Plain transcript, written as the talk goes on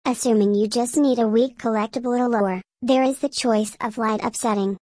Assuming you just need a weak collectible or lower, there is the choice of light up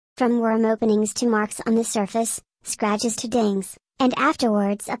setting. From worm openings to marks on the surface, scratches to dings, and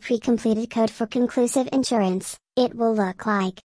afterwards a pre-completed code for conclusive insurance, it will look like